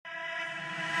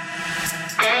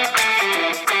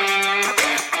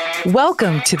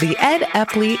Welcome to the Ed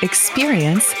Epley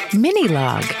Experience Mini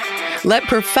Log. Let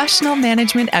professional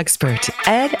management expert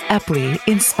Ed Epley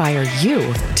inspire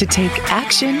you to take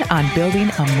action on building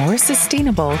a more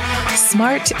sustainable,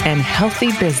 smart, and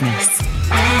healthy business.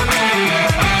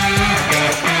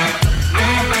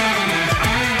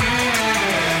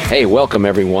 Hey, welcome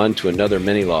everyone to another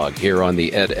mini log here on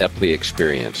the Ed Epley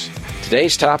Experience.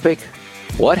 Today's topic,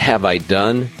 what have I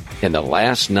done in the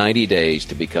last 90 days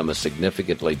to become a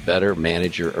significantly better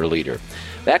manager or leader?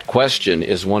 That question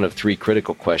is one of three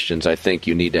critical questions I think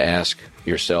you need to ask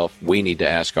yourself. We need to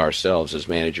ask ourselves as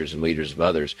managers and leaders of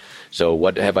others. So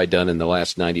what have I done in the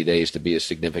last 90 days to be a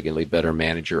significantly better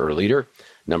manager or leader?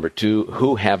 Number two,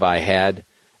 who have I held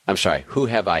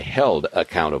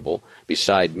accountable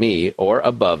beside me or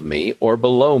above me or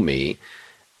below me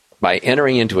by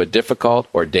entering into a difficult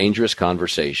or dangerous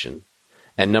conversation?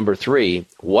 And number three,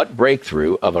 what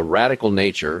breakthrough of a radical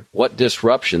nature, what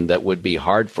disruption that would be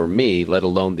hard for me, let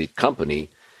alone the company,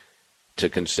 to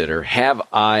consider, have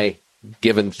I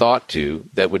given thought to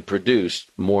that would produce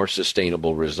more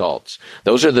sustainable results?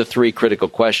 Those are the three critical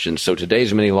questions. So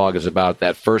today's mini log is about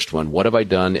that first one. What have I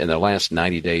done in the last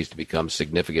 90 days to become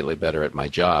significantly better at my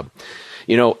job?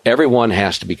 You know, everyone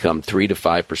has to become 3 to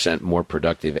 5% more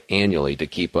productive annually to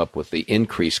keep up with the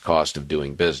increased cost of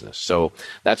doing business. So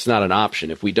that's not an option.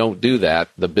 If we don't do that,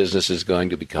 the business is going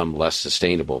to become less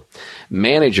sustainable.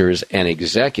 Managers and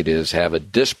executives have a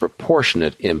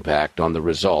disproportionate impact on the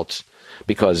results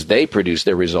because they produce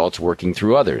their results working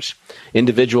through others.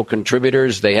 Individual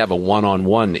contributors, they have a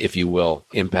one-on-one, if you will,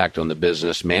 impact on the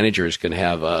business. Managers can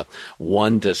have a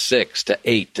 1 to 6 to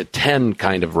 8 to 10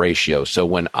 kind of ratio. So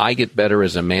when I get better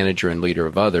as a manager and leader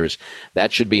of others,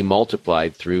 that should be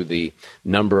multiplied through the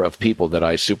number of people that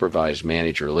I supervise,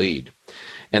 manage, or lead.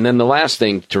 And then the last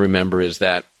thing to remember is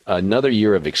that another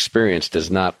year of experience does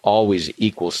not always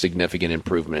equal significant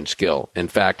improvement in skill. In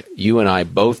fact, you and I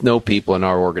both know people in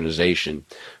our organization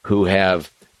who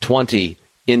have 20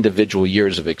 individual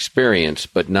years of experience,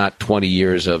 but not 20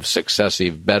 years of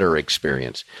successive better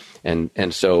experience.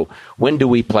 And so when do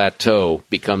we plateau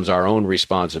becomes our own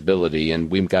responsibility, and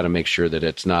we've got to make sure that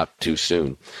it's not too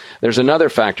soon. There's another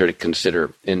factor to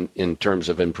consider in terms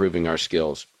of improving our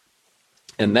skills,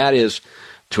 and that is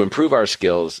to improve our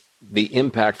skills. The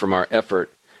impact from our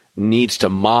effort needs to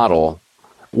model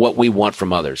what we want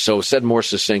from others. So said more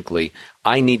succinctly,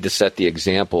 I need to set the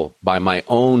example by my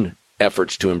own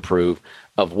efforts to improve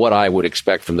of what I would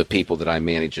expect from the people that I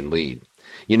manage and lead.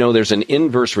 You know, there's an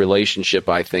inverse relationship,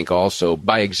 I think, also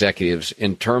by executives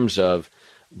in terms of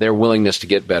their willingness to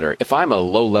get better. If I'm a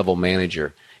low-level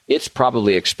manager, it's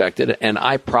probably expected, and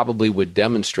I probably would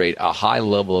demonstrate a high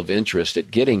level of interest at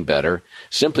getting better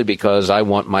simply because I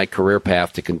want my career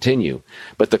path to continue.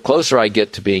 But the closer I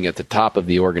get to being at the top of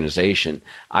the organization,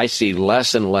 I see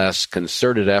less and less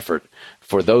concerted effort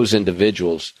for those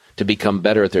individuals to become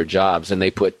better at their jobs, and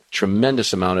they put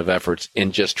tremendous amount of efforts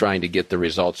in just trying to get the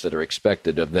results that are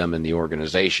expected of them in the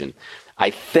organization. I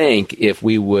think if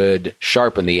we would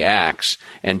sharpen the axe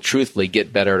and truthfully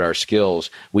get better at our skills,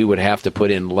 we would have to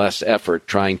put in less effort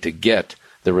trying to get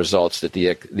the results that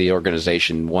the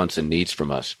organization wants and needs from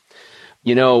us.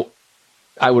 You know,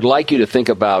 I would like you to think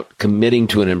about committing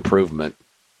to an improvement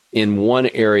in one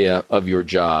area of your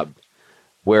job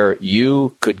where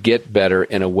you could get better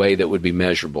in a way that would be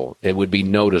measurable, it would be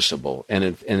noticeable, and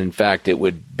in fact, it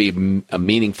would be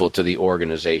meaningful to the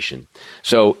organization.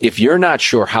 So if you're not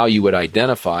sure how you would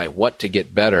identify what to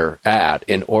get better at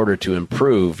in order to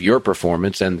improve your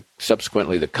performance and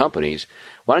subsequently the company's,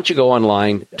 why don't you go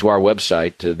online to our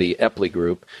website, to the Epley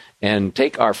Group, and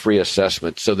take our free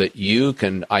assessment so that you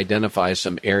can identify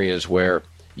some areas where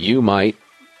you might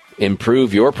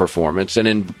improve your performance,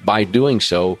 and by doing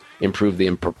so, improve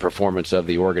the performance of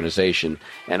the organization,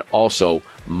 and also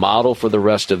model for the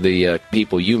rest of the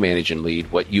people you manage and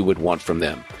lead what you would want from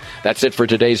them. That's it for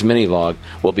today's mini log.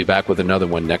 We'll be back with another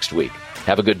one next week.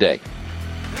 Have a good day.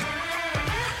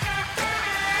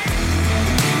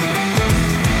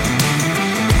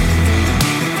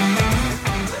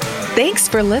 Thanks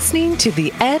for listening to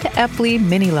the Ed Epley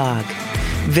Mini Log.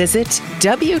 Visit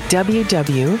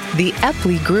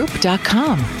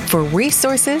www.theepleygroup.com for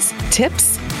resources,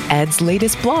 tips, Ed's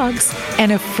latest blogs,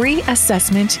 and a free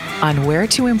assessment on where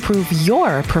to improve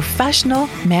your professional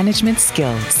management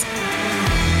skills.